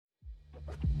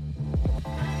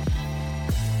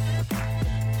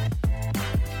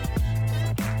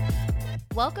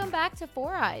Welcome back to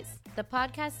Four Eyes, the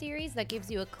podcast series that gives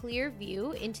you a clear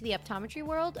view into the optometry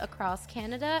world across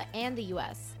Canada and the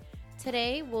US.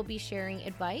 Today, we'll be sharing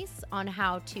advice on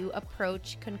how to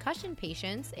approach concussion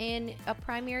patients in a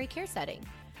primary care setting.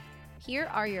 Here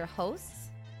are your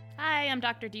hosts. Hi, I'm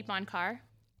Dr. Deepan Kaur.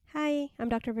 Hi, I'm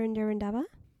Dr. Vrinder Randava.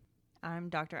 I'm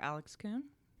Dr. Alex Kuhn.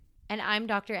 And I'm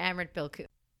Dr. Amrit Bilku.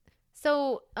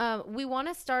 So we want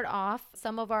to start off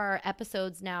some of our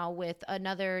episodes now with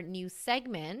another new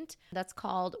segment that's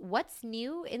called What's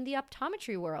New in the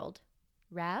Optometry World?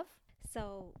 Rav?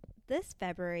 So this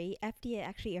February, FDA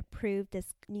actually approved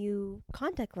this new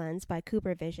contact lens by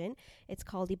Cooper Vision. It's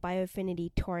called the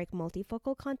Biofinity Toric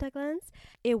Multifocal Contact Lens.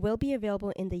 It will be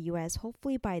available in the US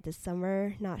hopefully by the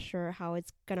summer. Not sure how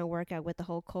it's going to work out with the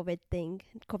whole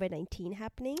COVID-19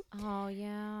 happening. Oh,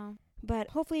 yeah. But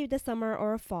hopefully this summer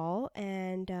or fall,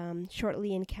 and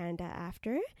shortly in Canada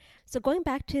after. So going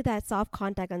back to that soft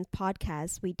contact lens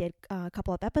podcast we did a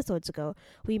couple of episodes ago,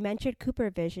 we mentioned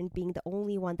Cooper Vision being the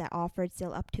only one that offered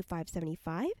still up to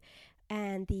 $575,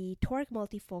 and the toric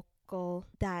multifocal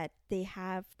that they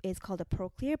have is called a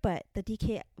ProClear, but the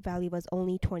DK value was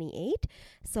only 28.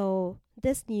 So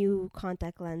this new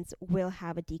contact lens will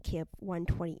have a DK of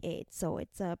 128. So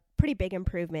it's a pretty big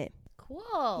improvement.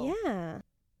 Cool. Yeah.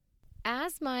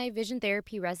 As my vision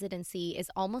therapy residency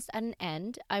is almost at an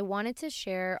end, I wanted to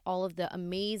share all of the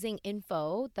amazing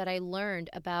info that I learned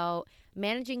about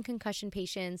managing concussion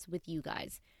patients with you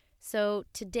guys. So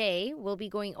today we'll be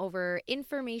going over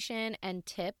information and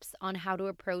tips on how to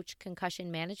approach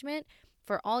concussion management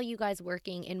for all you guys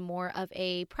working in more of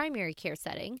a primary care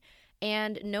setting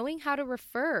and knowing how to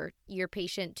refer your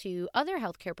patient to other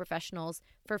healthcare professionals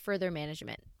for further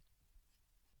management.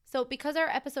 So because our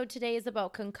episode today is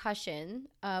about concussion,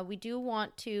 we do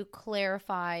want to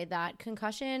clarify that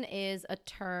concussion is a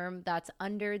term that's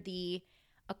under the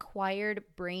acquired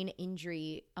brain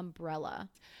injury umbrella.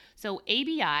 So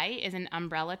ABI is an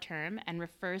umbrella term and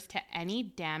refers to any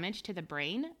damage to the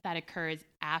brain that occurs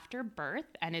after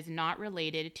birth and is not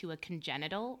related to a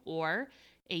congenital or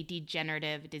a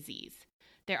degenerative disease.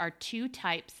 There are two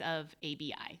types of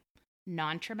ABI: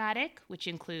 non-traumatic, which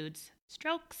includes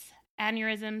strokes,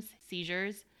 aneurysms,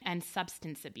 seizures, and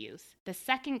substance abuse. The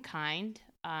second kind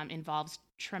involves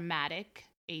traumatic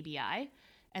ABI,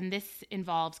 and this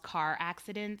involves car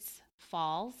accidents,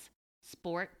 falls,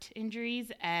 sport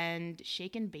injuries, and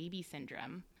shaken baby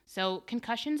syndrome. So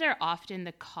concussions are often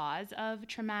the cause of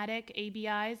traumatic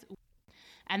ABIs.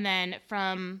 And then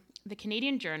from the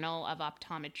Canadian Journal of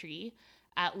Optometry,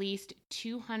 at least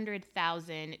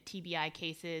 200,000 TBI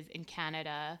cases in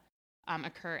Canada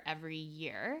occur every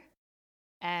year.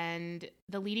 And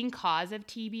the leading cause of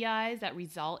TBIs that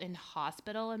result in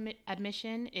hospital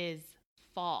admission is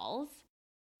falls,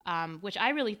 which I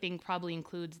really think probably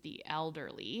includes the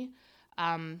elderly,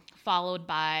 followed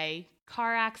by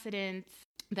car accidents,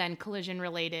 then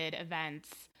collision-related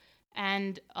events,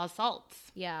 and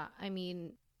assaults. Yeah, I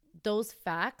mean, those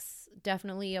facts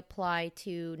definitely apply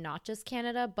to not just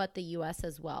Canada, but the US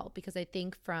as well. Because I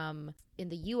think in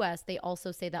the US, they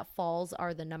also say that falls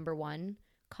are the number one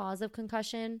cause of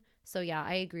concussion. So yeah,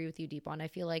 I agree with you, Deepan. I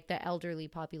feel like the elderly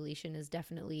population is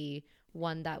definitely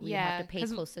one that we have to pay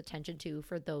close attention to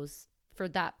for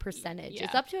that percentage. Yeah.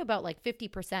 It's up to about like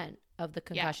 50% of the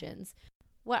concussions. Yeah.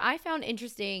 What I found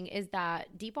interesting is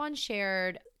that Deepan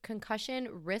shared concussion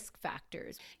risk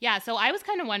factors. Yeah, so I was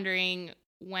kind of wondering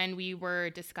when we were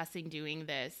discussing doing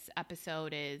this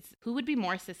episode is who would be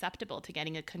more susceptible to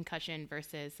getting a concussion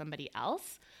versus somebody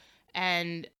else.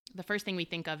 And the first thing we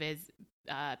think of is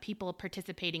people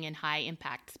participating in high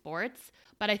impact sports.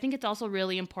 But I think it's also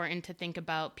really important to think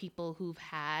about people who've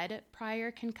had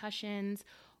prior concussions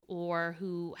or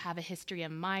who have a history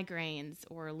of migraines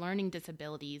or learning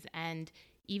disabilities and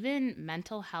even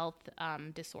mental health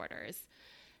disorders.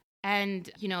 And,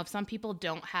 if some people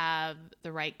don't have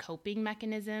the right coping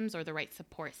mechanisms or the right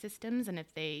support systems, and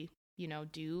if they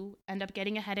do end up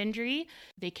getting a head injury,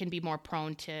 they can be more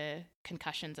prone to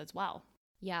concussions as well.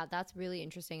 Yeah, that's really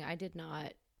interesting. I did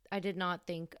not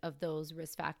think of those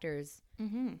risk factors.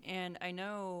 Mm-hmm. And I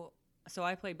know, so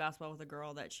I played basketball with a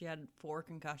girl that she had 4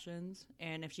 concussions,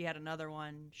 and if she had another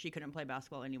one, she couldn't play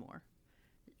basketball anymore.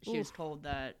 She was told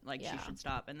that she should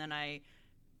stop. And then I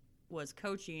was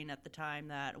coaching at the time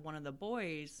that one of the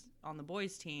boys on the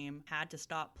boys team had to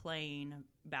stop playing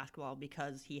basketball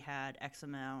because he had X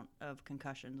amount of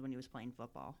concussions when he was playing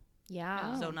football.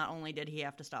 Yeah. So not only did he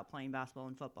have to stop playing basketball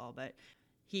and football, but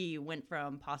he went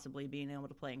from possibly being able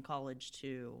to play in college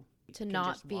to to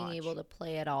not being able to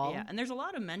play at all. Yeah, and there's a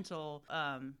lot of mental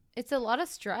it's a lot of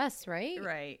stress, right?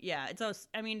 Right. Yeah.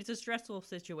 It's a stressful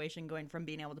situation going from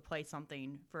being able to play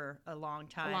something for a long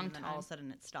time and then all of a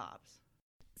sudden it stops.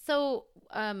 So,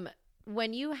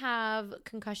 when you have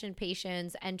concussion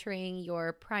patients entering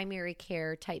your primary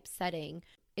care type setting,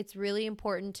 it's really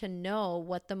important to know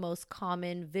what the most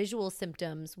common visual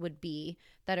symptoms would be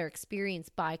that are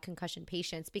experienced by concussion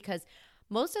patients, because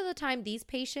most of the time these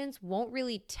patients won't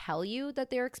really tell you that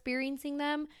they're experiencing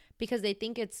them because they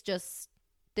think it's just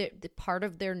the part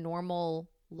of their normal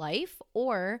life,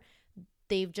 or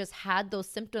they've just had those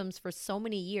symptoms for so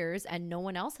many years and no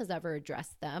one else has ever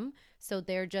addressed them. So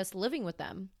they're just living with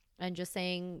them and just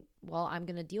saying, well, I'm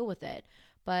going to deal with it.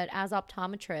 But as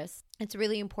optometrists, it's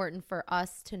really important for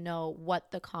us to know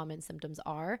what the common symptoms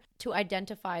are to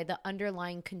identify the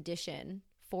underlying condition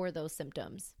for those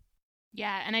symptoms.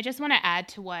 Yeah, and I just want to add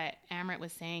to what Amrit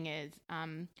was saying is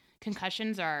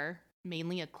concussions are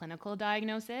mainly a clinical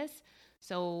diagnosis.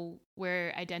 So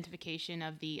where identification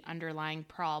of the underlying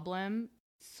problem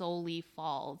solely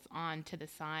falls onto the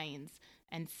signs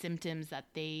and symptoms that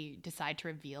they decide to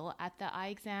reveal at the eye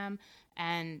exam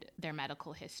and their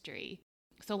medical history.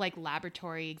 So like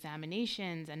laboratory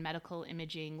examinations and medical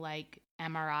imaging like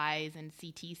MRIs and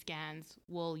CT scans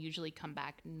will usually come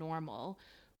back normal,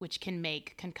 which can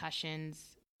make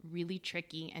concussions really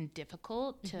tricky and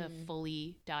difficult to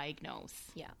fully diagnose.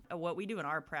 Yeah. What we do in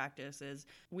our practice is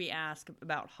we ask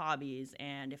about hobbies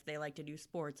and if they like to do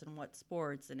sports and what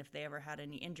sports and if they ever had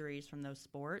any injuries from those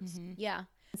sports. Yeah.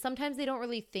 Sometimes they don't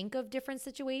really think of different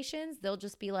situations. They'll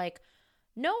just be like,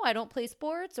 no, I don't play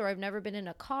sports, or I've never been in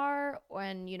a car,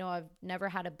 and, I've never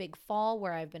had a big fall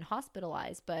where I've been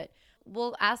hospitalized. But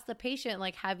we'll ask the patient,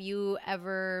 like, have you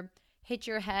ever hit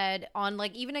your head on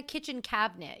like even a kitchen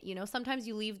cabinet? Sometimes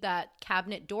you leave that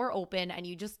cabinet door open and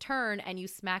you just turn and you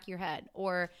smack your head.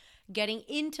 Or getting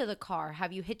into the car,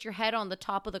 have you hit your head on the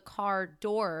top of the car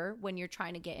door when you're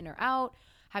trying to get in or out?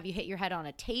 Have you hit your head on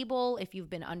a table if you've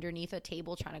been underneath a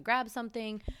table trying to grab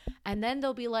something? And then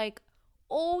they'll be like,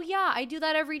 oh yeah, I do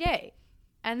that every day.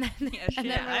 And then, and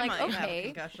then we're like, okay, have a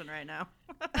concussion right now.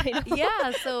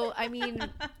 Yeah. So,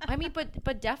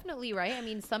 but definitely, right? I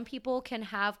mean, some people can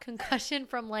have concussion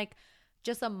from like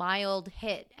just a mild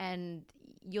hit, and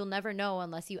you'll never know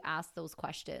unless you ask those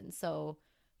questions. So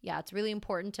yeah, it's really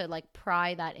important to like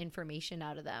pry that information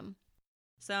out of them.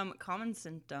 Some common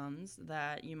symptoms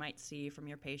that you might see from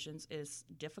your patients is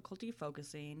difficulty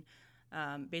focusing,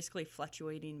 basically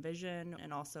fluctuating vision,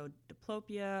 and also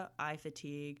diplopia, eye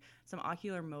fatigue, some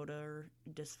ocular motor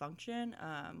dysfunction,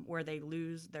 where they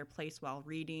lose their place while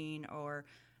reading or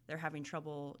they're having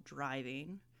trouble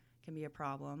driving can be a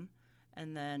problem.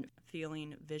 And then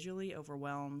feeling visually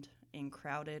overwhelmed in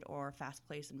crowded or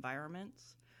fast-paced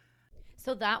environments.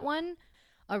 So that one,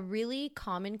 a really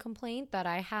common complaint that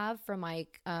I have from my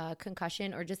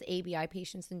concussion or just ABI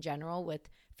patients in general with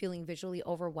feeling visually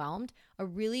overwhelmed, a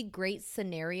really great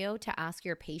scenario to ask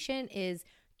your patient is,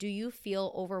 do you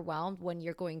feel overwhelmed when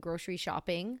you're going grocery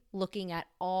shopping, looking at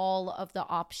all of the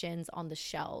options on the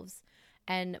shelves?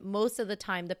 And most of the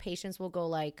time the patients will go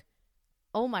like,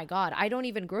 oh my God, I don't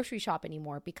even grocery shop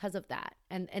anymore because of that.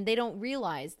 And they don't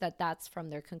realize that that's from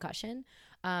their concussion.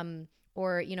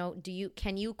 Or,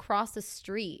 can you cross the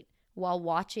street while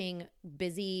watching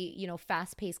busy,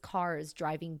 fast-paced cars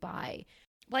driving by?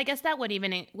 Well, I guess that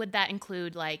would that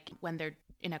include like when they're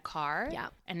in a car? Yeah.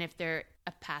 And if they're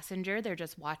a passenger, they're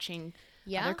just watching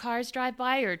other cars drive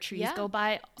by or trees go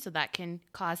by. So that can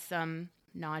cause some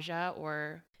nausea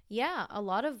or... Yeah, a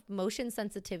lot of motion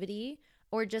sensitivity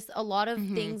or just a lot of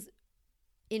things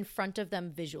in front of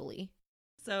them visually.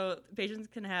 So patients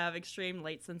can have extreme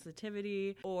light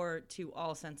sensitivity or to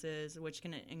all senses, which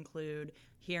can include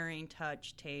hearing,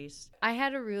 touch, taste. I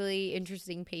had a really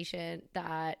interesting patient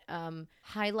that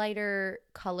highlighter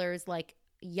colors like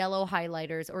yellow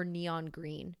highlighters or neon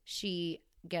green. She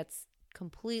gets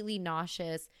completely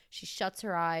nauseous. She shuts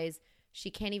her eyes.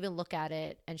 She can't even look at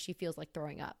it, and she feels like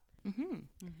throwing up.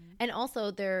 And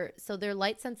also their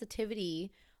light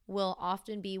sensitivity will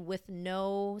often be with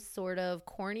no sort of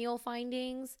corneal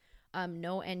findings,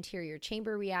 no anterior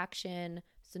chamber reaction,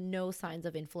 so no signs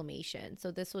of inflammation. So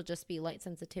this will just be light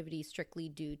sensitivity strictly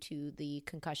due to the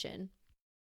concussion.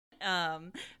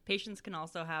 Patients can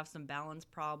also have some balance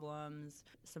problems,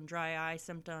 some dry eye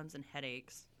symptoms, and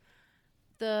headaches.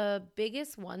 The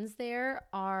biggest ones there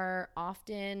are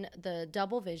often the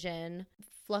double vision,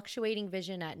 fluctuating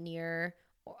vision at near,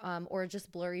 or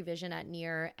just blurry vision at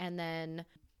near, and then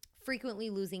frequently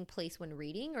losing place when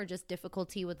reading or just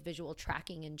difficulty with visual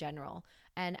tracking in general.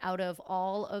 And out of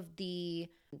all of the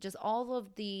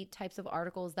types of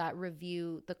articles that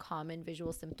review the common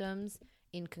visual symptoms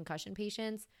in concussion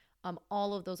patients,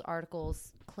 all of those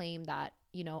articles claim that,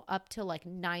 up to like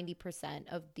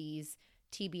 90% of these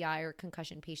TBI or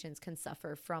concussion patients can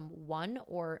suffer from one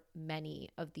or many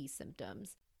of these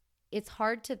symptoms. It's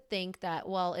hard to think that,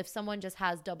 well, if someone just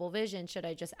has double vision, should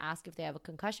I just ask if they have a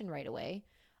concussion right away?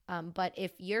 But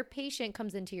if your patient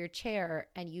comes into your chair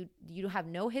and you have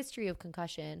no history of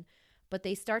concussion, but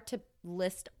they start to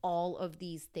list all of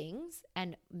these things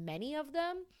and many of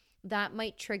them, that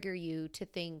might trigger you to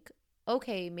think,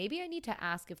 okay, maybe I need to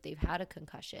ask if they've had a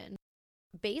concussion.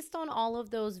 Based on all of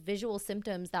those visual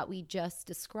symptoms that we just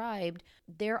described,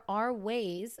 there are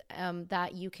ways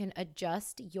that you can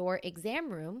adjust your exam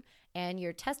room and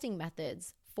your testing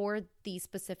methods for these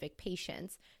specific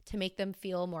patients to make them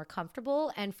feel more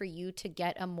comfortable and for you to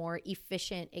get a more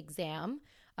efficient exam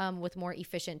with more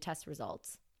efficient test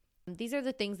results. These are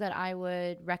the things that I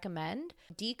would recommend.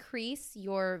 Decrease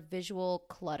your visual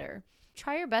clutter.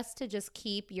 Try your best to just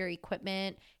keep your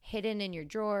equipment hidden in your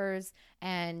drawers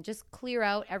and just clear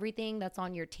out everything that's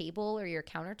on your table or your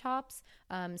countertops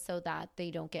so that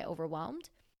they don't get overwhelmed.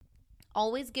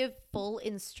 Always give full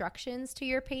instructions to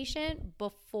your patient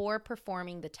before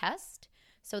performing the test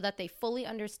so that they fully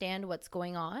understand what's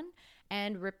going on,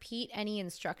 and repeat any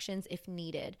instructions if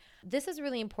needed. This is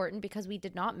really important because we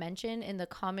did not mention in the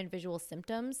common visual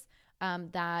symptoms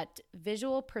that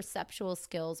visual perceptual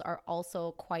skills are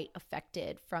also quite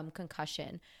affected from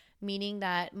concussion, meaning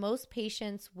that most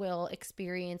patients will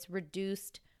experience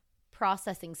reduced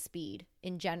processing speed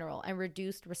in general and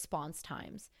reduced response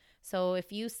times. So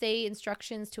if you say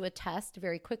instructions to a test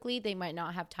very quickly, they might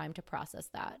not have time to process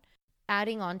that.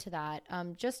 Adding on to that,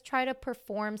 just try to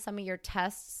perform some of your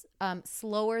tests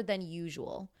slower than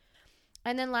usual.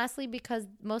 And then lastly, because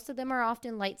most of them are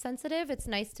often light sensitive, it's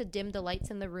nice to dim the lights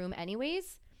in the room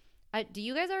anyways. Do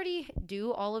you guys already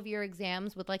do all of your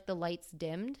exams with like the lights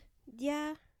dimmed?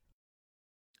 Yeah.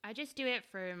 I just do it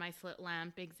for my slit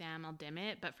lamp exam. I'll dim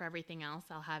it, but for everything else,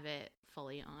 I'll have it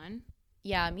fully on.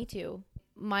 Yeah, me too.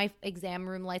 My exam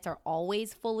room lights are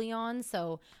always fully on.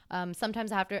 So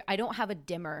sometimes I don't have a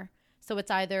dimmer. So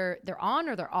it's either they're on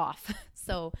or they're off.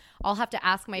 So I'll have to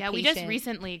ask my patient. Yeah, we just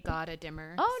recently got a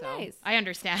dimmer. Oh, so nice. I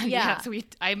understand. Yeah. So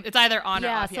it's either on or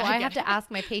off. Yeah, so I have to ask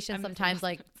my patient sometimes,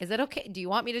 like, is it okay? Do you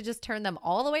want me to just turn them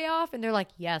all the way off? And they're like,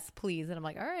 yes, please. And I'm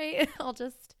like, all right, I'll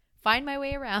just find my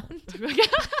way around.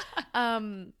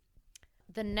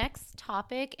 The next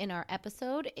topic in our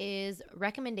episode is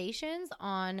recommendations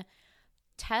on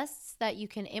tests that you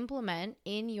can implement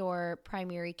in your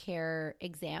primary care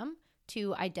exam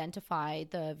to identify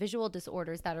the visual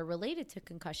disorders that are related to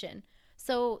concussion.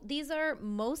 So these are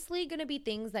mostly going to be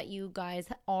things that you guys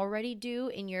already do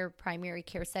in your primary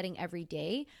care setting every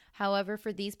day. However,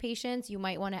 for these patients, you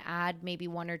might want to add maybe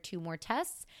 1 or 2 more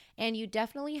tests, and you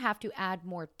definitely have to add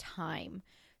more time.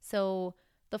 So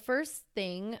the first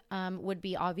thing would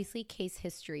be obviously case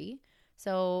history.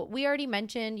 So we already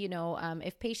mentioned,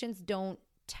 if patients don't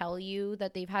tell you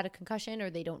that they've had a concussion or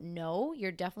they don't know,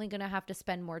 you're definitely going to have to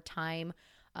spend more time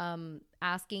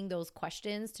asking those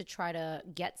questions to try to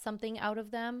get something out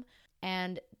of them.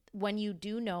 And when you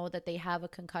do know that they have a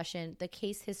concussion, the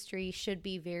case history should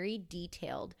be very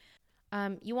detailed.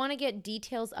 You want to get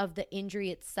details of the injury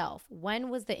itself. When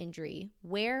was the injury?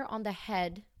 Where on the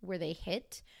head were they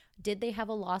hit? Did they have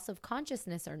a loss of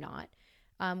consciousness or not?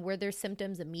 Were their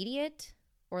symptoms immediate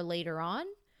or later on?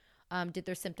 Did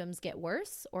their symptoms get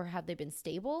worse or have they been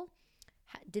stable?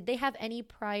 Did they have any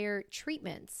prior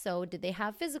treatments? So did they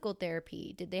have physical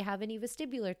therapy? Did they have any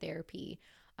vestibular therapy?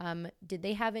 Did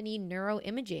they have any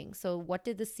neuroimaging? So what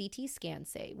did the CT scan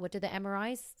say? What did the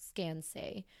MRI scan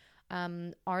say?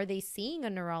 Are they seeing a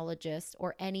neurologist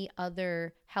or any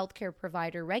other healthcare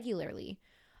provider regularly?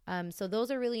 So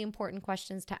those are really important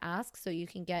questions to ask so you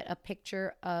can get a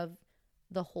picture of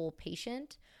the whole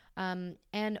patient.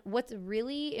 And what's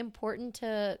really important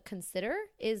to consider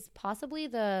is possibly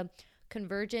the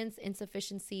Convergence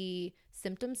Insufficiency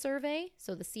Symptom Survey,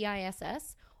 so the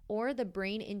CISS, or the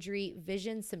Brain Injury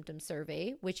Vision Symptom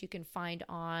Survey, which you can find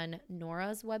on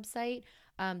NORA's website,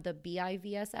 the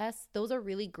BIVSS. Those are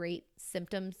really great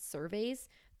symptom surveys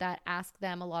that ask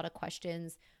them a lot of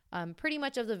questions, pretty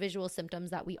much of the visual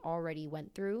symptoms that we already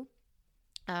went through.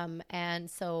 And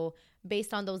so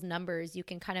based on those numbers, you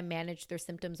can kind of manage their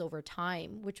symptoms over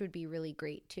time, which would be really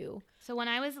great too. So when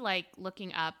I was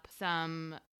looking up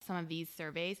some of these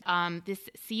surveys, this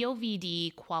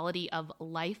COVD quality of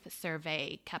life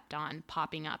survey kept on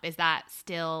popping up. Is that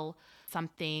still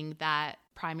something that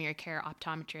primary care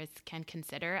optometrists can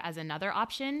consider as another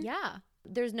option? Yeah.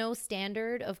 There's no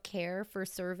standard of care for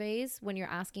surveys when you're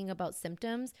asking about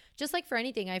symptoms. Just like for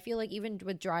anything, I feel like even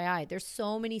with dry eye, there's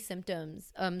so many symptom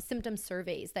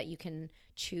surveys that you can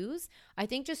choose. I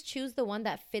think just choose the one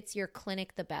that fits your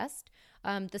clinic the best.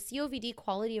 The COVD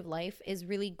quality of life is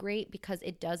really great because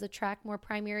it does attract more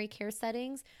primary care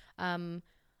settings.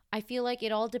 I feel like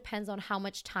it all depends on how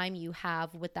much time you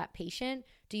have with that patient.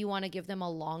 Do you want to give them a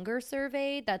longer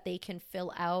survey that they can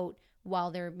fill out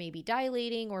while they're maybe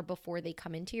dilating or before they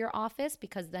come into your office,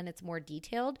 because then it's more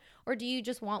detailed? Or do you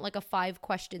just want like a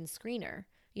 5-question screener,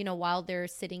 while they're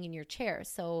sitting in your chair?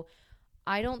 So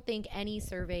I don't think any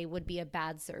survey would be a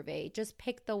bad survey. Just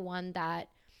pick the one that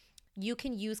you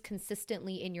can use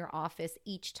consistently in your office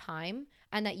each time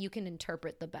and that you can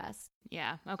interpret the best.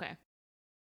 Yeah, okay.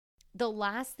 The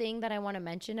last thing that I want to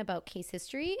mention about case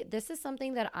history, this is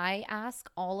something that I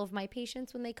ask all of my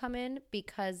patients when they come in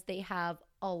because they have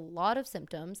a lot of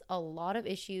symptoms, a lot of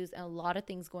issues, and a lot of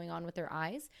things going on with their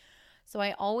eyes. So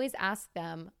I always ask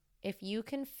them, if you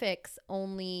can fix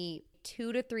only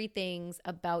 2 to 3 things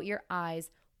about your eyes,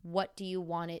 what do you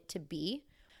want it to be?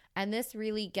 And this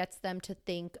really gets them to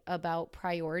think about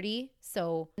priority.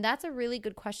 So that's a really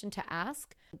good question to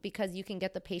ask because you can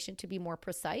get the patient to be more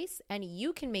precise and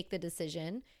you can make the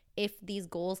decision if these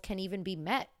goals can even be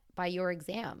met by your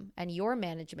exam and your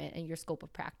management and your scope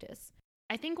of practice.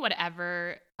 I think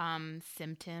whatever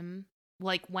symptom,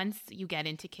 like once you get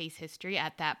into case history,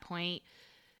 at that point,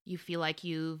 you feel like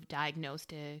you've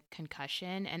diagnosed a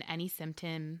concussion, and any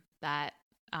symptom that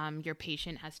your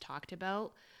patient has talked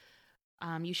about,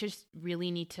 you should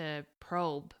really need to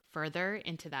probe further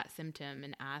into that symptom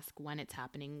and ask when it's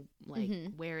happening, like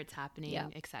where it's happening,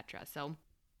 etc. So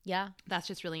yeah, that's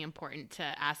just really important to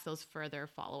ask those further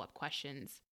follow-up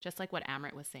questions, just like what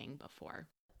Amrit was saying before.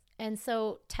 And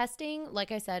so testing,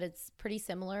 like I said, it's pretty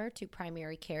similar to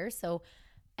primary care. So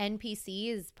NPC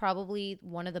is probably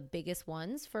one of the biggest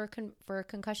ones for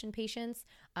concussion patients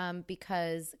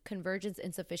because convergence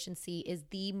insufficiency is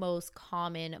the most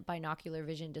common binocular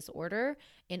vision disorder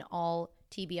in all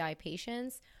TBI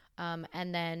patients.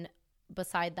 And then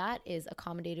beside that is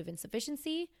accommodative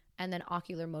insufficiency and then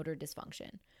ocular motor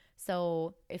dysfunction.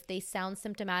 So if they sound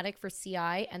symptomatic for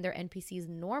CI and their NPC is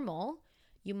normal,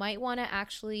 you might want to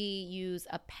actually use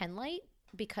a pen light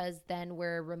because then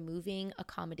we're removing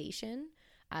accommodation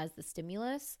as the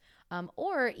stimulus,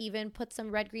 or even put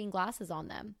some red-green glasses on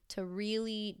them to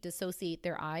really dissociate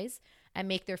their eyes and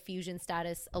make their fusion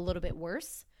status a little bit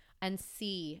worse and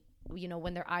see,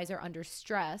 when their eyes are under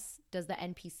stress, does the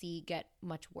NPC get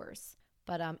much worse?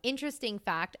 But interesting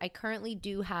fact, I currently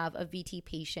do have a VT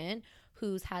patient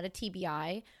who's had a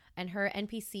TBI and her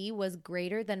NPC was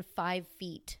greater than 5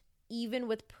 feet, even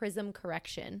with prism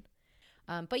correction.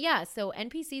 But yeah, so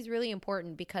NPC is really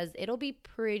important because it'll be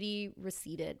pretty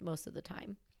receded most of the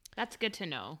time. That's good to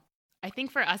know. I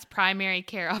think for us primary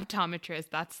care optometrists,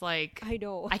 that's like, I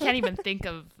know. I can't even think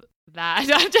of that.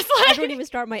 I'm just like, I don't even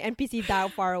start my NPC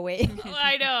that far away.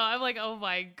 I know. I'm like, oh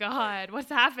my God, what's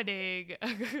happening?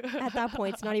 At that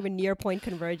point, it's not even near point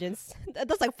convergence.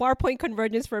 That's like far point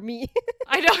convergence for me.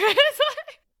 I know. It's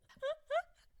like,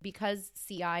 because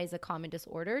CI is a common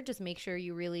disorder, just make sure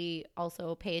you really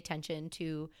also pay attention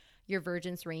to your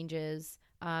vergence ranges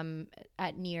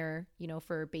at near,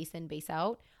 for base in, base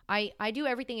out. I do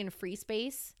everything in free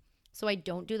space, so I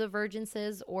don't do the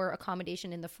vergences or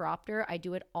accommodation in the phoropter. I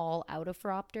do it all out of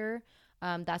phoropter.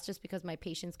 That's just because my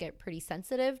patients get pretty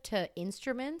sensitive to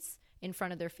instruments in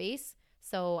front of their face.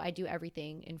 So I do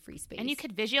everything in free space. And you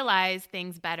could visualize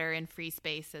things better in free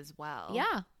space as well.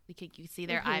 Yeah. You see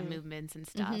their eye movements and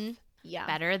stuff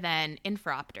better than in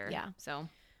phoropter. Yeah. So,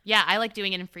 yeah, I like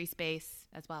doing it in free space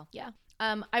as well. Yeah.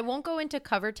 I won't go into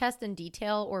cover test in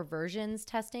detail or versions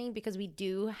testing because we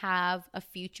do have a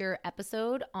future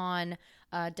episode on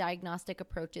diagnostic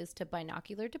approaches to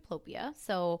binocular diplopia.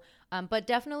 So, but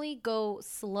definitely go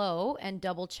slow and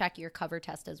double check your cover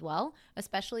test as well,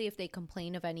 especially if they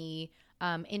complain of any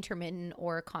intermittent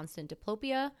or constant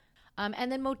diplopia.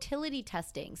 And then motility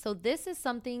testing. So this is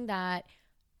something that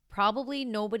probably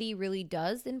nobody really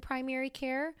does in primary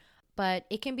care, but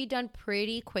it can be done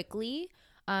pretty quickly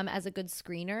as a good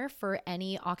screener for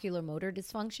any ocular motor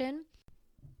dysfunction.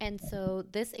 And so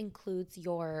this includes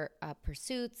your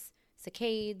pursuits,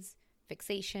 saccades,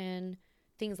 fixation,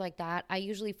 things like that. I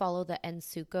usually follow the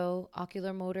Ensuco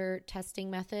ocular motor testing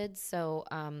methods. So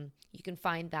you can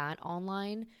find that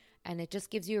online, and it just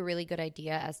gives you a really good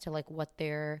idea as to like what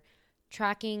their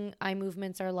tracking eye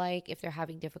movements are like, if they're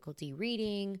having difficulty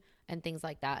reading and things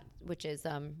like that, which is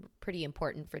pretty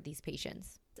important for these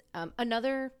patients.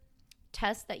 Another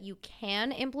test that you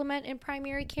can implement in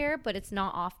primary care, but it's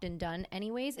not often done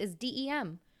anyways, is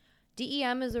DEM.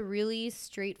 DEM is a really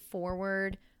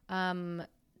straightforward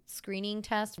screening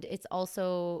test. It's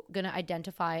also going to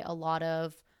identify a lot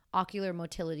of ocular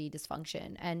motility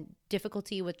dysfunction and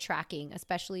difficulty with tracking,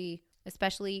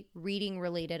 especially reading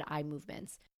related eye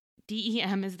movements.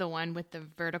 DEM is the one with the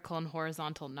vertical and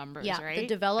horizontal numbers, right? The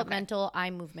developmental eye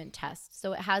movement test.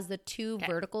 So it has the two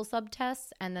vertical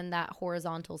subtests and then that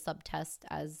horizontal subtest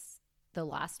as the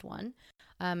last one.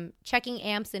 Checking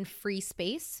amps in free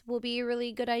space will be a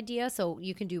really good idea. So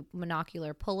you can do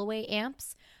monocular pull-away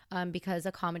amps because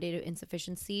accommodative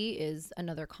insufficiency is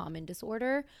another common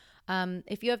disorder.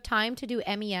 If you have time to do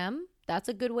MEM, that's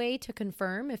a good way to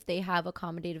confirm if they have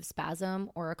accommodative spasm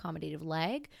or accommodative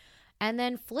lag. And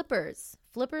then flippers.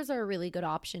 Flippers are a really good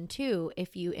option too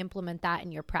if you implement that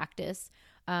in your practice.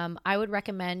 I would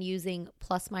recommend using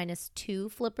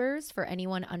 ±2 flippers for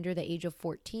anyone under the age of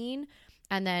 14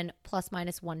 and then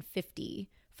 ±150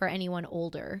 for anyone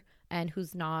older and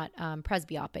who's not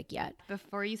presbyopic yet.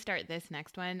 Before you start this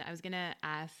next one, I was going to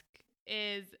ask,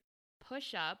 is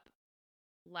push-up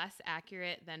less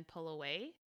accurate than pull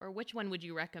away? Or which one would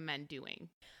you recommend doing?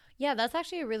 Yeah, that's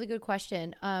actually a really good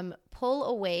question. Pull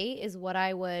away is what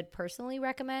I would personally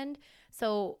recommend.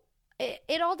 So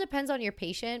it all depends on your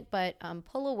patient, but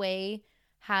pull away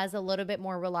has a little bit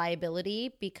more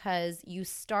reliability because you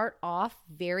start off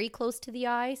very close to the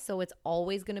eye, so it's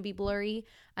always going to be blurry.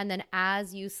 And then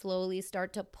as you slowly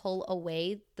start to pull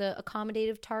away the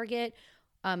accommodative target,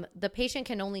 the patient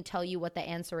can only tell you what the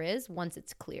answer is once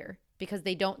it's clear because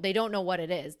they don't know what it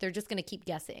is. They're just going to keep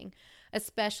guessing,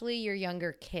 especially your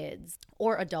younger kids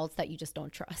or adults that you just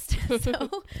don't trust.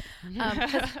 So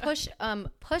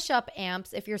push-up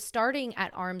amps, if you're starting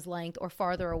at arm's length or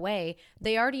farther away,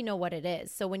 they already know what it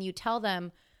is. So when you tell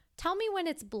them, tell me when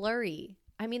it's blurry.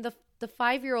 I mean, the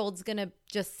 5-year-old's going to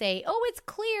just say, oh, it's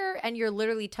clear. And you're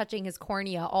literally touching his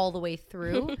cornea all the way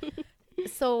through.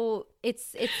 So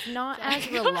it's not as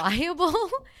reliable.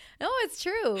 No, it's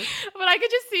true. But I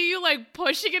could just see you like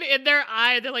pushing it in their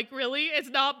eye. They're like, really? It's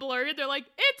not blurry? They're like,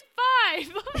 it's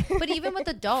 5. But even with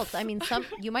adults, I mean,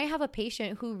 you might have a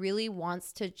patient who really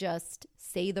wants to just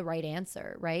say the right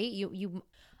answer, right?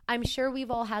 I'm sure we've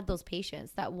all had those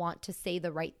patients that want to say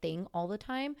the right thing all the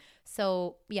time.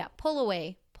 So yeah, pull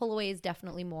away is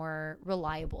definitely more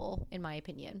reliable in my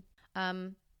opinion.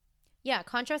 Yeah,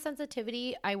 contrast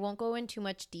sensitivity, I won't go in too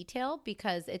much detail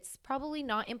because it's probably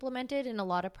not implemented in a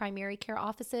lot of primary care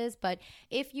offices. But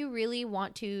if you really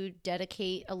want to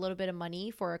dedicate a little bit of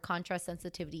money for a contrast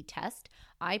sensitivity test,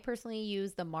 I personally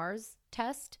use the MARS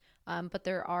test. But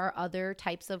there are other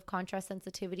types of contrast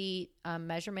sensitivity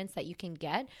measurements that you can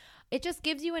get. It just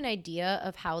gives you an idea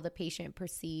of how the patient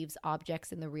perceives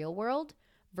objects in the real world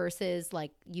versus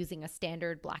like using a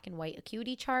standard black and white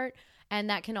acuity chart. And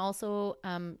that can also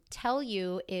tell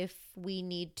you if we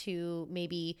need to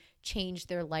maybe change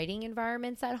their lighting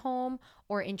environments at home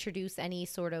or introduce any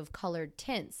sort of colored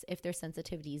tints if their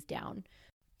sensitivity is down.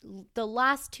 The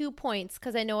last 2 points,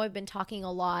 because I know I've been talking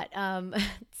a lot.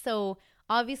 So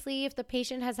obviously, if the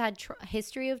patient has had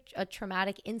history of a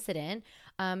traumatic incident,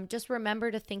 just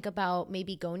remember to think about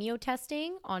maybe gonio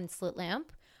testing on slit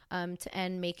lamp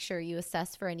and make sure you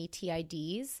assess for any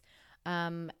TIDs.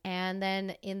 And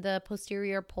then in the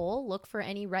posterior pole, look for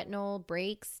any retinal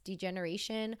breaks,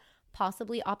 degeneration,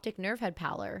 possibly optic nerve head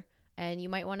pallor. And you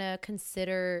might want to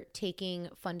consider taking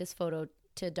fundus photo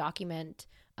to document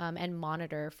and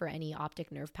monitor for any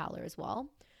optic nerve pallor as well.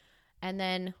 And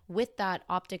then with that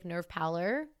optic nerve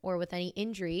pallor or with any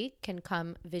injury can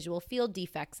come visual field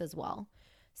defects as well.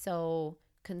 So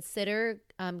consider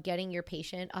getting your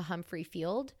patient a Humphrey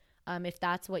field if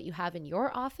that's what you have in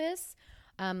your office.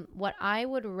 What I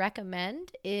would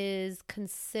recommend is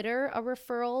consider a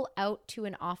referral out to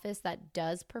an office that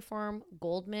does perform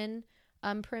Goldman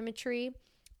perimetry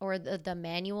or the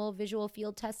manual visual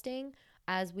field testing.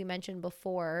 As we mentioned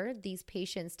before, these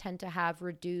patients tend to have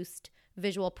reduced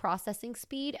visual processing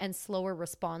speed and slower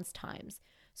response times.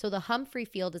 So the Humphrey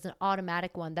field is an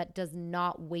automatic one that does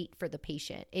not wait for the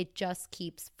patient. It just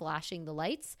keeps flashing the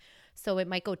lights. So it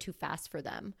might go too fast for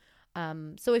them.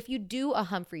 So if you do a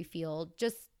Humphrey field,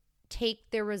 just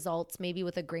take their results maybe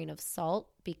with a grain of salt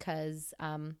because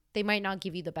they might not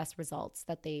give you the best results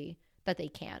that they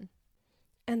can.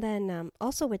 And then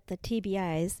also with the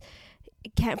TBIs,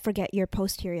 can't forget your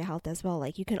posterior health as well.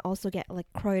 Like you can also get like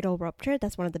choroidal rupture.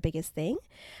 That's one of the biggest thing.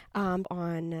 On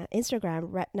Instagram,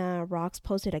 Retina Rocks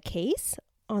posted a case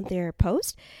on their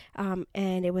post,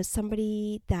 and it was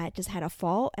somebody that just had a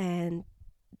fall and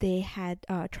they had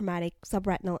traumatic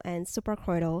subretinal and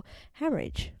suprachoroidal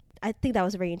hemorrhage. I think that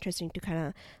was very interesting to kind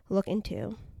of look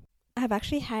into. I've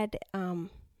actually had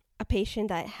a patient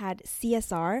that had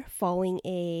CSR following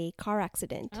a car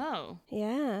accident. Oh.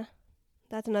 Yeah,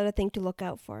 that's another thing to look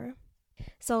out for.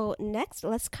 So next,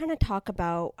 let's kind of talk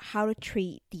about how to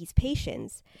treat these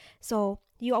patients. So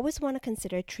you always want to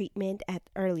consider treatment at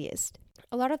earliest.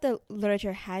 A lot of the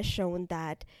literature has shown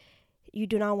that you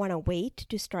do not want to wait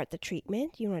to start the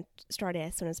treatment. You want to start it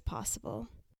as soon as possible.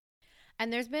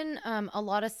 And there's been a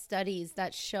lot of studies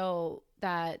that show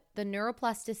that the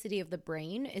neuroplasticity of the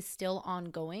brain is still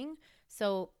ongoing.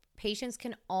 So patients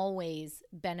can always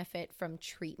benefit from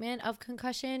treatment of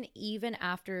concussion even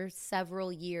after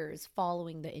several years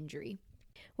following the injury.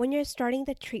 When you're starting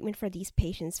the treatment for these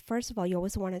patients, first of all, you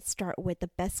always want to start with the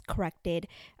best corrected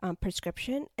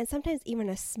prescription. And sometimes even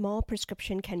a small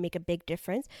prescription can make a big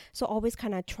difference. So always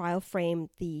kind of trial frame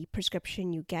the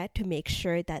prescription you get to make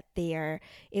sure that they are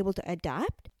able to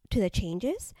adapt to the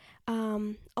changes.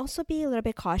 Also be a little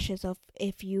bit cautious of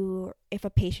if a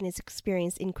patient is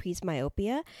experiencing increased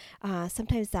myopia.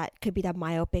 Sometimes that could be the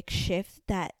myopic shift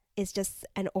that is just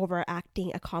an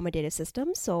overacting accommodative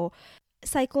system. So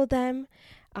cycle them.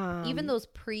 Even those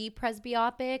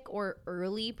pre-presbyopic or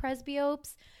early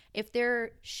presbyopes, if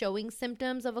they're showing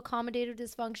symptoms of accommodative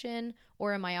dysfunction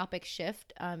or a myopic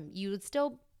shift, you would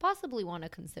still possibly want to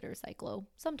consider cyclo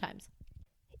sometimes.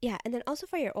 Yeah, and then also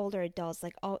for your older adults,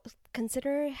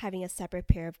 consider having a separate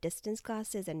pair of distance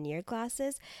glasses and near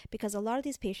glasses, because a lot of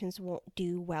these patients won't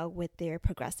do well with their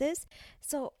progressives.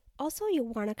 So also you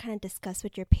want to kind of discuss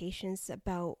with your patients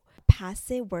about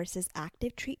passive versus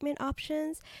active treatment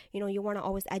options. You want to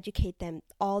always educate them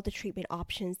all the treatment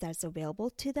options that's available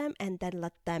to them and then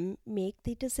let them make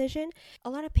the decision. A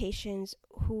lot of patients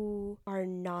who are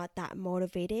not that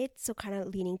motivated, so kind of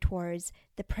leaning towards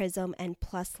the Prism and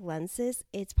Plus lenses,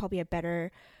 it's probably a better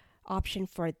option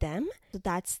for them. So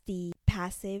that's the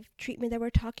passive treatment that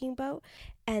we're talking about.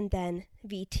 And then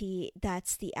VT,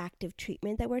 that's the active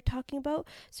treatment that we're talking about.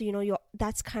 So,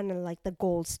 that's kind of like the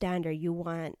gold standard. You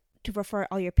want to refer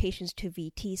all your patients to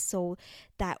VT so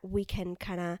that we can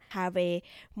kind of have a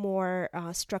more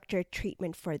structured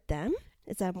treatment for them.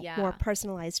 It's a more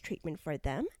personalized treatment for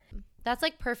them. That's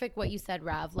like perfect what you said,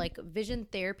 Rav. Like vision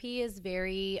therapy is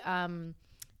very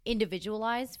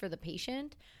individualized for the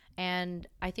patient. And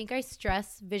I think I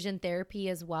stress vision therapy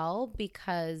as well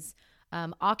because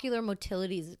ocular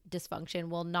motility dysfunction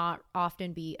will not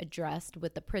often be addressed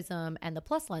with the Prism and the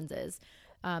Plus lenses.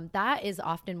 That is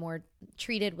often more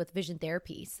treated with vision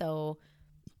therapy. So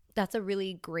that's a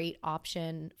really great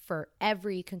option for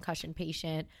every concussion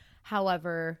patient.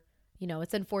 However,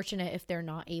 it's unfortunate if they're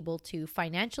not able to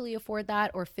financially afford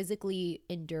that or physically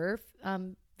endure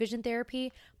vision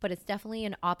therapy, but it's definitely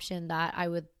an option that I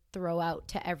would throw out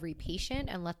to every patient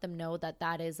and let them know that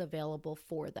that is available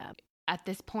for them. At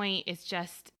this point, it's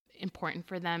just important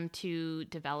for them to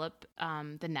develop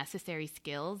the necessary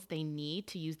skills they need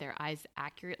to use their eyes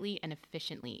accurately and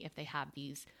efficiently if they have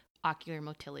these ocular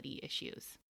motility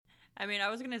issues. I mean, I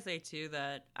was going to say, too,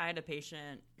 that I had a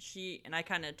patient, and I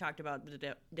kind of talked about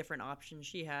the different options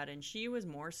she had, and she was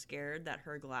more scared that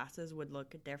her glasses would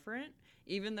look different,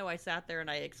 even though I sat there and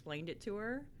I explained it to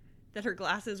her, that her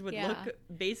glasses would look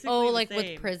basically the same.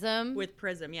 With Prism? With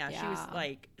Prism, yeah. She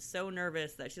was, so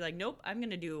nervous that she's like, nope, I'm going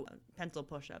to do pencil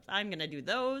push-ups. I'm going to do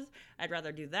those. I'd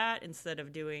rather do that instead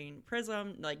of doing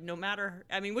Prism. No matter,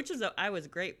 which is, I was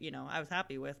great, I was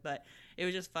happy with, but it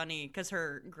was just funny because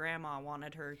her grandma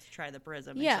wanted her to try the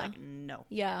Prism. And she's like, no,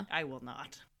 I will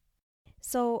not.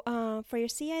 So for your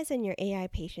CIs and your AI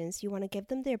patients, you want to give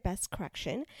them their best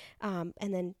correction and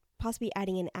then possibly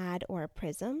adding an ad or a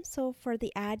Prism. So for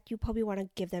the ad, you probably want to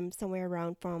give them somewhere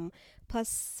around from plus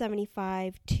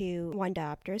 75 to 1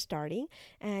 diopter starting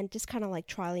and just kind of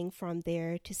trialing from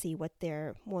there to see what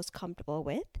they're most comfortable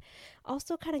with.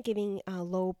 Also kind of giving a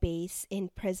low base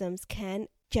in Prisms can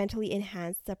gently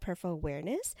enhance the peripheral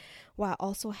awareness while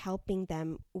also helping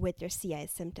them with their CI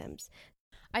symptoms.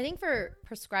 I think for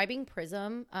prescribing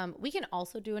Prism, we can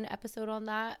also do an episode on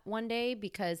that one day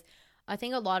because I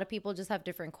think a lot of people just have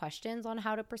different questions on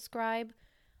how to prescribe.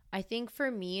 I think for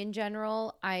me in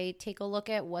general, I take a look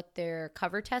at what their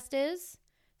cover test is.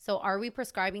 So are we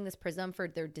prescribing this Prism for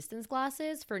their distance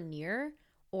glasses, for near,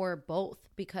 or both?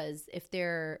 Because if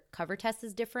their cover test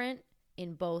is different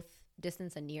in both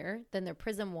distance and near, then their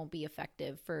Prism won't be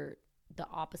effective for the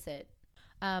opposite.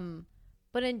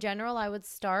 But in general, I would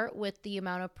start with the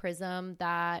amount of Prism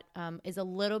that is a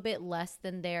little bit less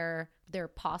than their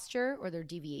posture or their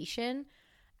deviation.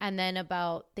 And then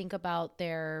think about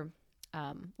their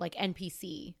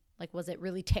NPC. Was it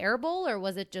really terrible or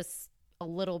was it just a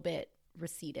little bit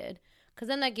receded? because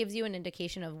then that gives you an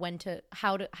indication of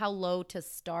how low to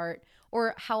start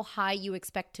or how high you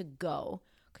expect to go,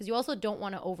 because you also don't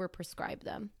want to overprescribe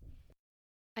them.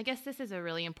 I guess this is a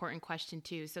really important question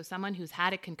too. So someone who's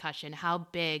had a concussion, how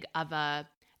big of a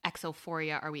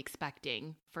exophoria are we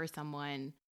expecting for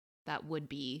someone that would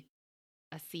be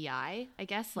a CI, I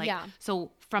guess? Like, yeah.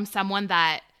 So from someone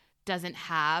that doesn't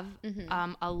have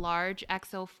a large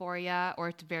exophoria, or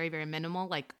it's very, very minimal,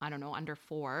 like, I don't know, under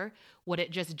 4, would it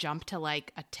just jump to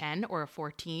like a 10 or a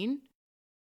 14?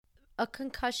 A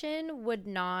concussion would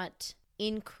not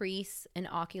increase an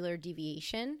ocular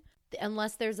deviation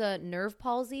unless there's a nerve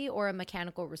palsy or a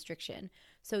mechanical restriction.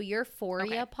 So your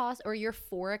phoria or your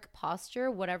phoric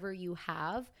posture, whatever you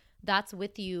have, that's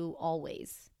with you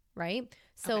always, right?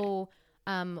 So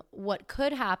what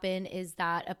could happen is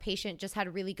that a patient just had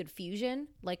a really good fusion.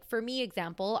 Like for me,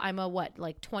 example, I'm a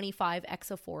 25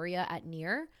 exophoria at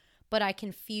near, but I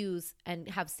can fuse and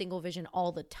have single vision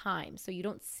all the time. So you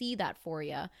don't see that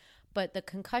phoria, but the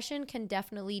concussion can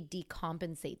definitely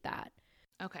decompensate that.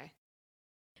 Okay.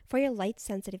 For your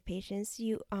light-sensitive patients,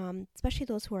 you especially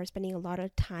those who are spending a lot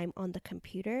of time on the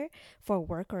computer for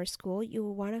work or school, you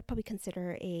want to probably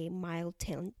consider a mild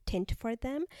tint for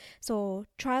them. So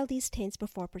trial these tints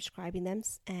before prescribing them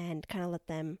and kind of let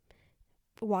them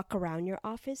walk around your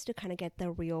office to kind of get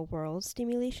the real-world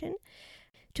stimulation.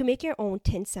 To make your own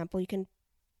tint sample, you can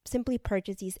simply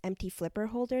purchase these empty flipper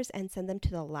holders and send them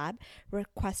to the lab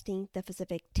requesting the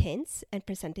specific tints and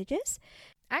percentages.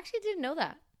 I actually didn't know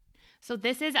that. So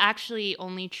this is actually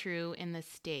only true in the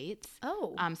States.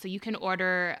 Oh. So you can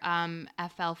order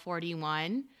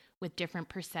FL41 with different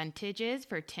percentages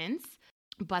for tints.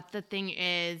 But the thing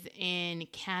is, in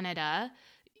Canada,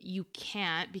 you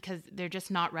can't, because they're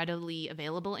just not readily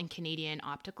available in Canadian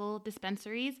optical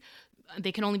dispensaries.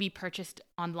 They can only be purchased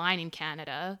online in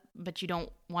Canada, but you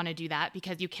don't want to do that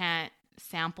because you can't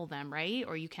sample them, right?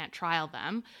 Or you can't trial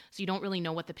them. So you don't really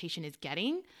know what the patient is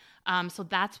getting. So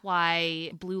that's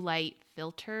why blue light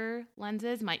filter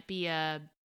lenses might be a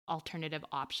alternative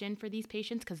option for these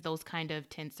patients, because those kind of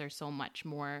tints are so much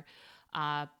more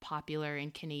popular in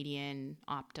Canadian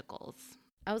opticals.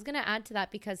 I was going to add to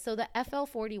that because so the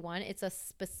FL41, it's a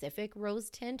specific rose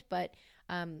tint, but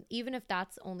even if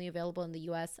that's only available in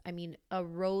the US, I mean, a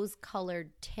rose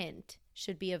colored tint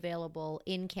should be available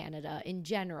in Canada in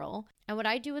general. And what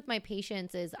I do with my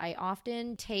patients is I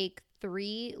often take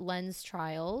 3 lens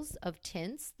trials of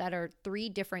tints that are 3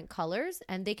 different colors,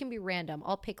 and they can be random.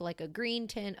 I'll pick like a green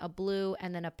tint, a blue,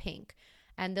 and then a pink.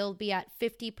 And they'll be at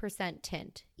 50%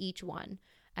 tint, each one.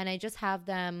 And I just have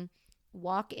them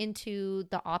walk into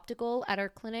the optical at our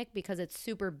clinic because it's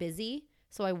super busy.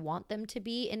 So I want them to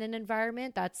be in an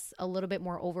environment that's a little bit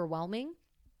more overwhelming.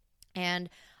 And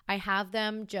I have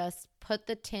them just put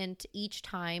the tint each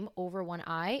time over one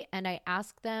eye, and I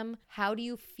ask them, how do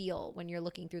you feel when you're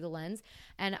looking through the lens?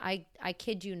 And I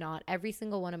kid you not, every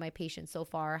single one of my patients so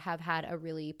far have had a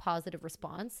really positive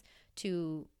response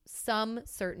to some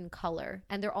certain color,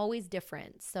 and they're always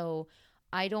different. So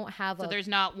I don't have So there's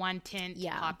not one tint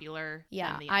popular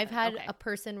than the other. I've had a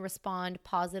person respond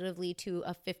positively to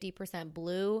a 50%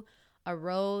 blue, a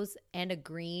rose, and a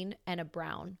green, and a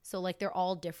brown. So like they're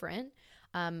all different.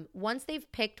 Once they've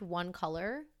picked one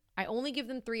color, I only give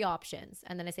them 3 options,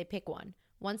 and then I say pick one.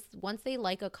 Once they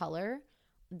like a color,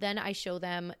 then I show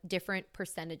them different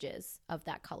percentages of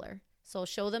that color. So I'll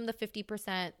show them the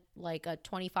 50%, like a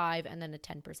 25, and then a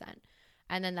 10%.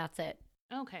 And then that's it.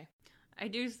 Okay. I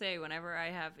do say whenever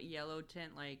I have yellow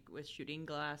tint, like with shooting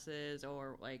glasses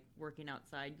or like working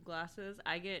outside glasses,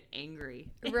 I get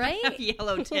angry. Right? I have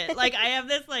yellow tint. Like I have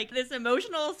this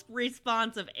emotional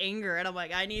response of anger, and I'm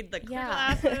like, I need the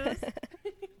glasses.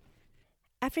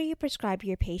 After you prescribe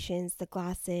your patients the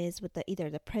glasses with either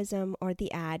the prism or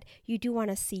the ad, you do want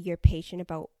to see your patient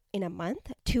about in a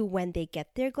month to when they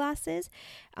get their glasses.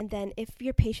 And then if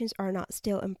your patients are not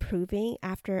still improving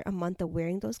after a month of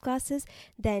wearing those glasses,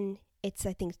 then it's,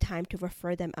 I think, time to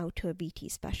refer them out to a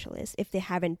VT specialist if they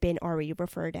haven't been already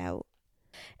referred out.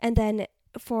 And then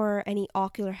for any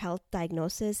ocular health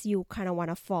diagnosis, you kind of want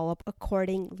to follow up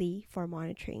accordingly for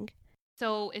monitoring.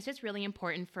 So it's just really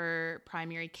important for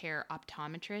primary care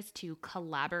optometrists to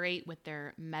collaborate with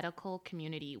their medical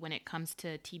community when it comes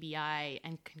to TBI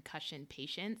and concussion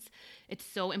patients. It's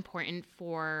so important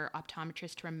for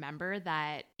optometrists to remember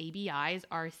that ABIs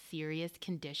are serious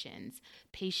conditions.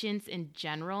 Patients in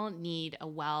general need a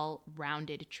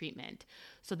well-rounded treatment.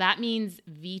 So that means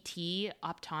VT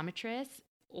optometrists,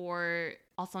 or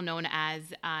also known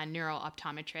as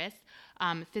neurooptometrists,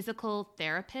 physical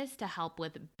therapists to help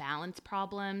with balance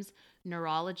problems,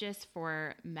 neurologists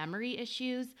for memory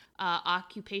issues,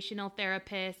 occupational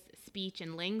therapists, speech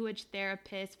and language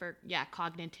therapists for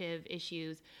cognitive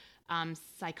issues,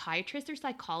 psychiatrists or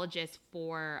psychologists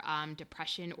for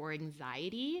depression or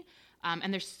anxiety.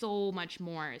 And there's so much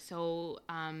more. So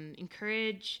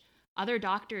encourage other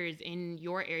doctors in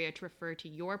your area to refer to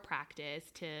your practice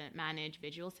to manage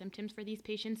visual symptoms for these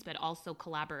patients, but also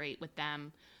collaborate with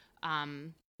them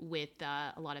with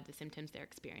a lot of the symptoms they're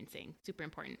experiencing. Super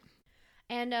important.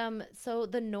 And so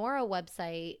the NORA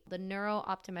website, the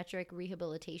Neuro-Optometric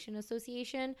Rehabilitation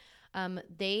Association,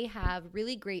 they have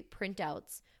really great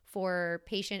printouts for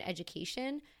patient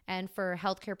education and for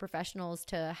healthcare professionals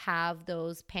to have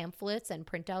those pamphlets and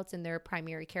printouts in their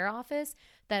primary care office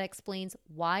that explains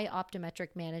why optometric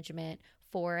management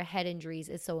for head injuries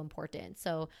is so important.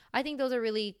 So I think those are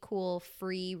really cool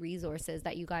free resources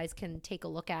that you guys can take a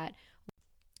look at.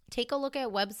 Take a look at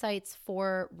websites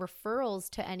for referrals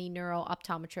to any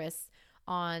neuro-optometrists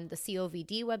on the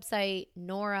COVD website,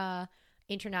 NORA,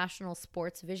 International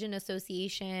Sports Vision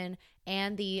Association,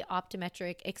 and the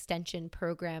Optometric Extension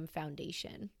Program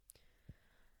Foundation.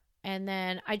 And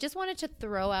then I just wanted to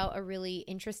throw out a really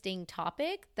interesting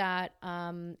topic that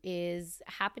is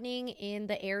happening in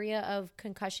the area of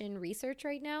concussion research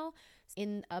right now.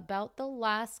 In about the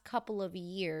last couple of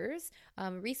years,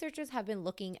 researchers have been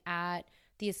looking at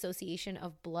the association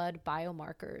of blood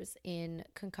biomarkers in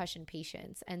concussion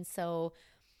patients. And so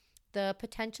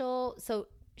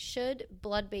should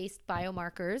blood-based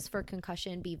biomarkers for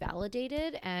concussion be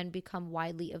validated and become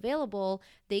widely available,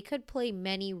 they could play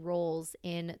many roles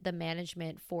in the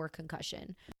management for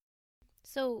concussion.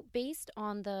 So based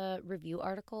on the review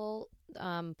article,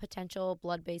 Potential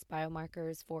Blood-Based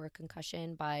Biomarkers for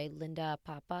Concussion by Linda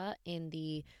Papa in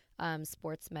the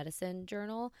Sports Medicine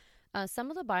Journal, some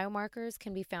of the biomarkers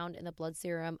can be found in the blood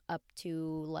serum up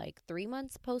to like 3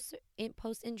 months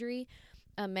post-injury.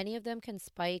 Many of them can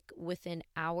spike within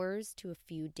hours to a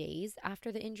few days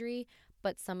after the injury,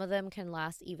 but some of them can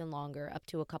last even longer, up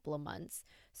to a couple of months.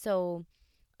 So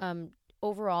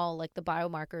overall, like the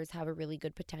biomarkers have a really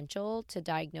good potential to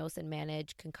diagnose and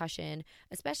manage concussion,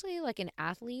 especially like in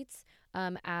athletes.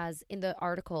 As in the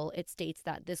article, it states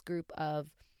that this group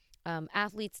of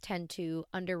athletes tend to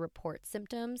underreport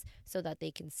symptoms so that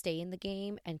they can stay in the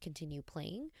game and continue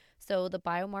playing. So the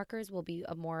biomarkers will be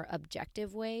a more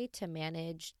objective way to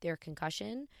manage their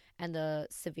concussion and the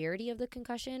severity of the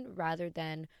concussion rather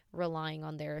than relying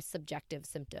on their subjective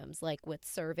symptoms, like with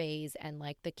surveys and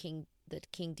like the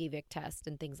King-Devic test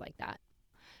and things like that.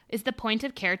 Is the point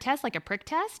of care test like a prick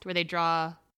test where they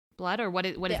draw blood, or what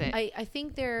is it? I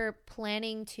think they're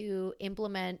planning to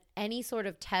implement any sort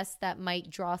of test that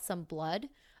might draw some blood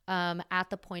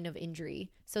at the point of injury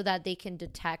so that they can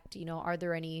detect, are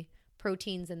there any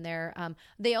proteins in there.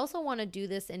 They also want to do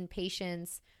this in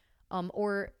patients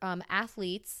or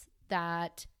athletes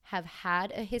that have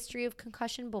had a history of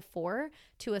concussion before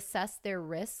to assess their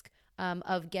risk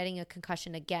of getting a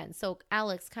concussion again. So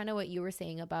Alex, kind of what you were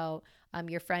saying about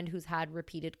your friend who's had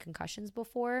repeated concussions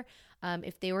before,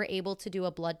 if they were able to do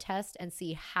a blood test and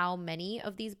see how many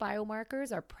of these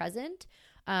biomarkers are present,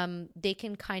 they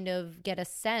can kind of get a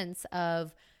sense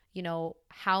of,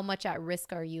 how much at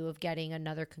risk are you of getting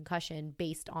another concussion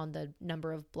based on the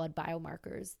number of blood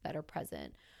biomarkers that are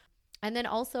present. And then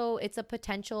also it's a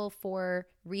potential for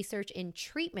research in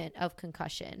treatment of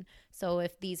concussion. So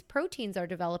if these proteins are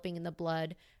developing in the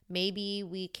blood, maybe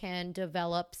we can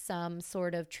develop some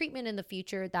sort of treatment in the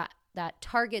future that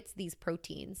targets these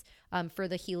proteins for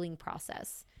the healing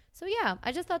process. So yeah,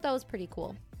 I just thought that was pretty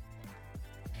cool.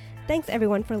 Thanks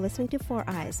everyone for listening to Four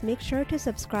Eyes. Make sure to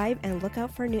subscribe and look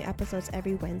out for new episodes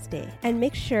every Wednesday. And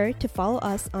make sure to follow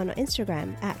us on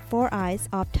Instagram at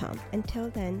 4EyesOptom.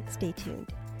 Until then, stay tuned.